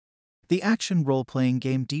The action role-playing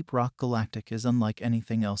game Deep Rock Galactic is unlike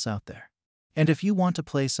anything else out there. And if you want to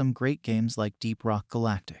play some great games like Deep Rock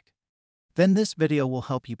Galactic, then this video will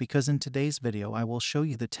help you, because in today's video I will show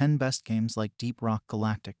you the 10 best games like Deep Rock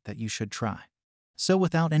Galactic that you should try. So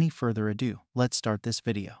without any further ado, let's start this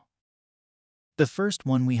video. The first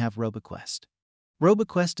one we have Roboquest.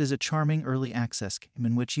 Roboquest is a charming early access game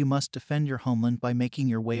in which you must defend your homeland by making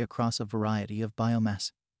your way across a variety of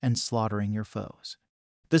biomass and slaughtering your foes.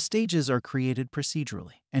 The stages are created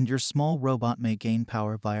procedurally, and your small robot may gain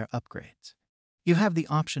power via upgrades. You have the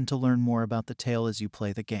option to learn more about the tale as you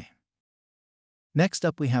play the game. Next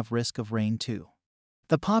up we have Risk of Rain 2.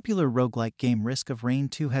 The popular roguelike game Risk of Rain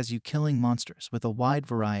 2 has you killing monsters with a wide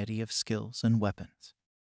variety of skills and weapons.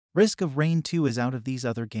 Risk of Rain 2 is out of these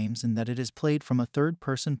other games in that it is played from a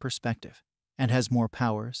third-person perspective and has more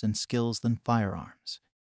powers and skills than firearms.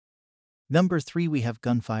 Number 3 we have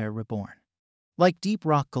Gunfire Reborn. Like Deep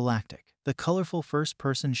Rock Galactic, the colorful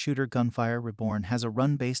first-person shooter Gunfire Reborn has a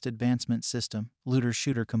run-based advancement system,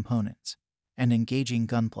 looter-shooter components, and engaging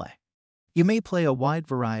gunplay. You may play a wide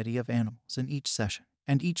variety of animals in each session,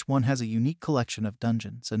 and each one has a unique collection of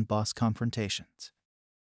dungeons and boss confrontations.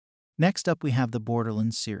 Next up we have the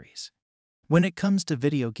Borderlands series. When it comes to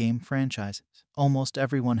video game franchises, almost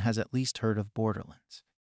everyone has at least heard of Borderlands.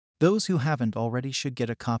 Those who haven't already should get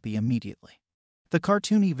a copy immediately. The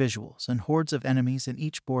cartoony visuals and hordes of enemies in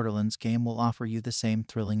each Borderlands game will offer you the same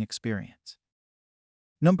thrilling experience.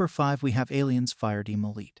 Number 5 we have Aliens Fireteam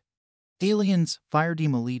Elite. Aliens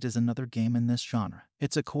Fireteam Elite is another game in this genre.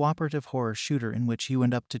 It's a cooperative horror shooter in which you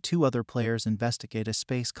and up to 2 other players investigate a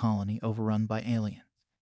space colony overrun by aliens.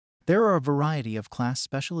 There are a variety of class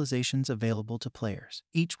specializations available to players,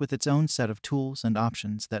 each with its own set of tools and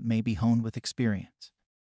options that may be honed with experience.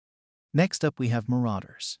 Next up we have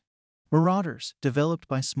Marauders. Marauders, developed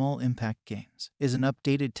by Small Impact Games, is an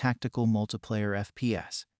updated tactical multiplayer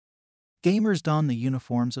FPS. Gamers don the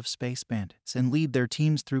uniforms of space bandits and lead their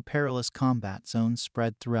teams through perilous combat zones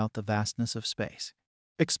spread throughout the vastness of space,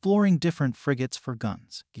 exploring different frigates for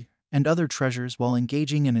guns, gear, and other treasures while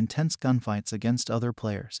engaging in intense gunfights against other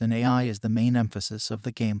players, and AI is the main emphasis of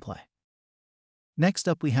the gameplay. Next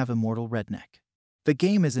up we have Immortal Redneck. The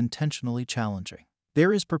game is intentionally challenging.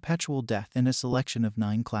 There is perpetual death in a selection of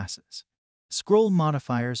 9 classes. Scroll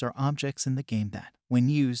modifiers are objects in the game that, when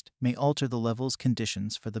used, may alter the level's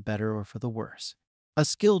conditions for the better or for the worse. A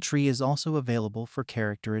skill tree is also available for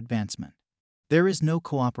character advancement. There is no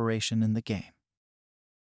cooperation in the game.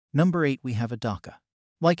 Number 8 we have Adaka.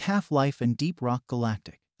 Like Half-Life and Deep Rock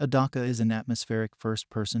Galactic, Adaka is an atmospheric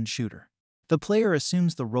first-person shooter. The player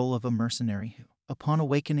assumes the role of a mercenary who, upon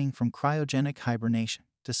awakening from cryogenic hibernation,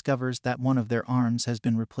 discovers that one of their arms has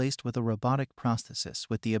been replaced with a robotic prosthesis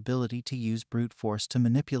with the ability to use brute force to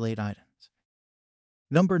manipulate items.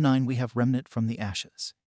 Number 9 we have Remnant from the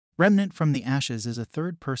Ashes. Remnant from the Ashes is a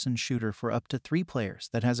third-person shooter for up to 3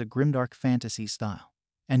 players that has a grimdark fantasy style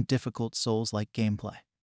and difficult Souls-like gameplay.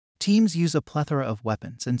 Teams use a plethora of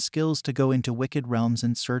weapons and skills to go into wicked realms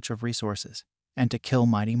in search of resources and to kill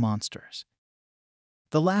mighty monsters.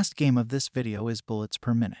 The last game of this video is Bullets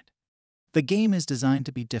Per Minute. The game is designed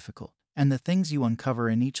to be difficult, and the things you uncover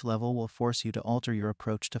in each level will force you to alter your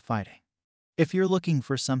approach to fighting. If you're looking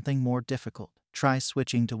for something more difficult, try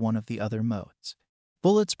switching to one of the other modes.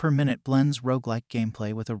 Bullets Per Minute blends roguelike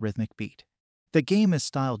gameplay with a rhythmic beat. The game is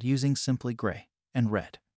styled using simply gray and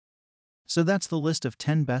red. So that's the list of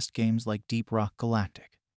 10 best games like Deep Rock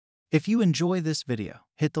Galactic. If you enjoy this video,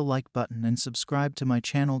 hit the like button and subscribe to my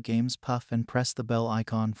channel Games Puff and press the bell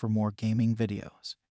icon for more gaming videos.